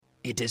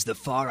It is the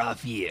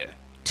far-off year,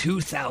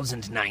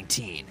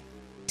 2019.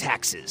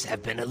 Taxes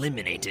have been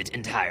eliminated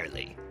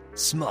entirely.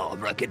 Small,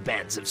 rugged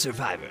bands of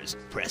survivors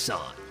press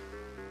on.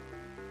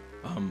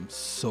 I'm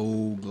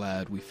so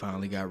glad we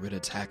finally got rid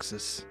of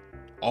taxes.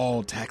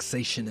 All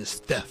taxation is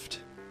theft.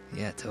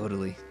 Yeah,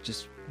 totally.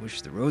 Just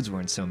wish the roads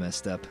weren't so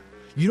messed up.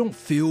 You don't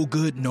feel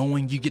good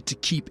knowing you get to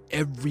keep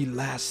every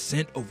last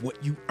cent of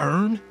what you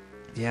earn?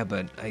 Yeah,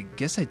 but I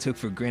guess I took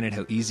for granted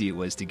how easy it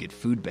was to get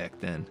food back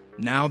then.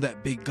 Now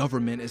that big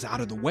government is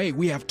out of the way,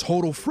 we have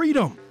total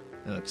freedom.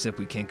 Except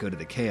we can't go to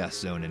the chaos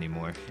zone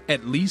anymore.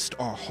 At least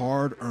our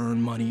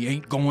hard-earned money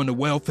ain't going to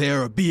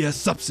welfare or BS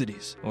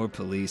subsidies. Or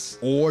police.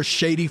 Or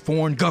shady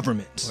foreign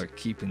governments. Or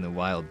keeping the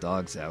wild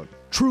dogs out.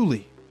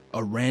 Truly, a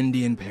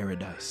Randian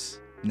paradise.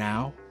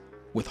 Now,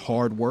 with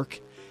hard work,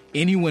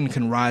 anyone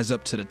can rise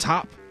up to the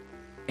top,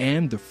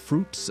 and the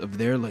fruits of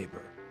their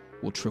labor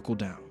will trickle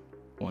down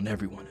on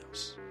everyone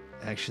else.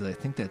 Actually, I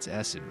think that's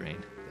acid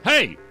rain.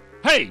 Hey,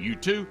 you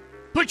two,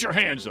 put your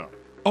hands up.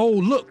 Oh,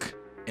 look,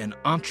 an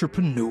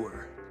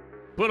entrepreneur.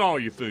 Put all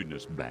your food in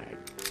this bag.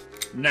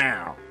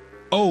 Now.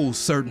 Oh,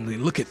 certainly,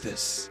 look at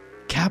this.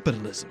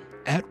 Capitalism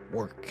at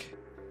work.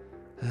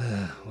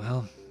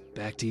 Well,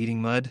 back to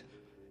eating mud?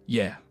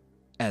 Yeah,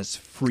 as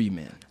free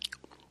men.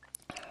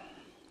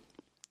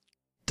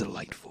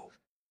 Delightful.